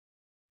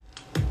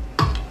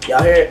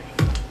Y'all hear it?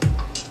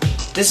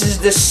 This is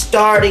the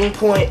starting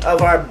point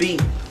of our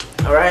beat.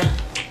 Alright?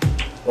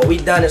 When we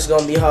done, it's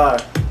gonna be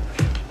hard.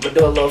 I'm gonna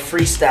do a little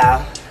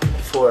freestyle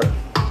for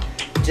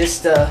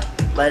just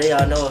let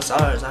y'all know it's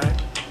ours,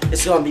 alright?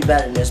 It's gonna be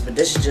better than this, but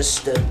this is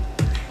just the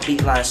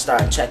beat line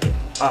start. Check it.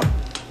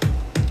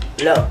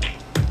 Look.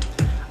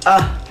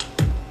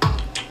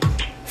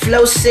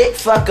 Flow sick,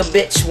 fuck a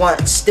bitch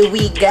once. The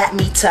weed got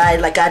me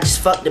tired like I just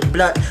fucked the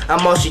blunt.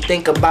 I'm all she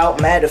think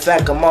about, matter of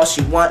fact, I'm all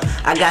she want.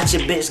 I got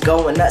your bitch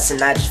going nuts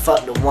and I just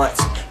fucked her once.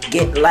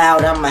 Get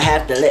loud, I'ma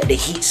have to let the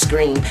heat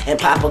scream and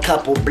pop a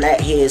couple black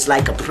hairs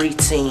like a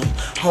preteen.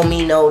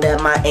 Homie know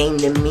that my aim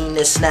the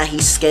meanest. Now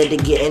he's scared to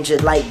get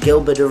injured like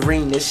Gilbert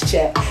Arenas.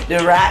 Chat.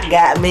 The Rock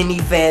got many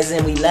fans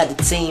and we love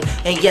the team.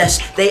 And yes,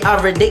 they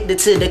are addicted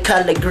to the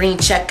color green.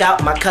 Check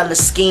out my color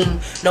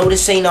scheme. No,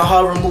 this ain't a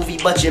horror movie,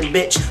 but your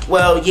bitch,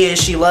 well, yeah,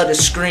 she love to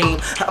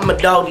scream. I'ma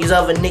dog these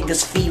other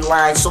niggas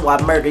feline, so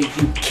I murder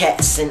you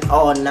cats in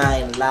all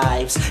 9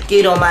 lives.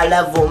 Get on my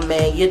level,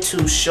 man, you're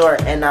too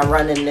short, and I'm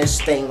running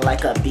this thing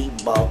like a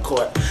b-ball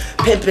court.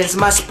 Pimpin's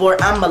my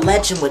sport, I'm a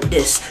legend with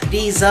this.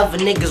 These other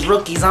niggas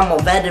rookies, I'm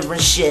on veteran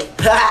shit.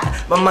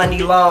 Ha! My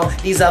money long,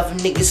 these other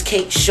niggas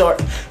cake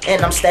short,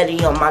 and I'm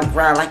steady on my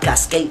grind like I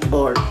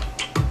skateboard.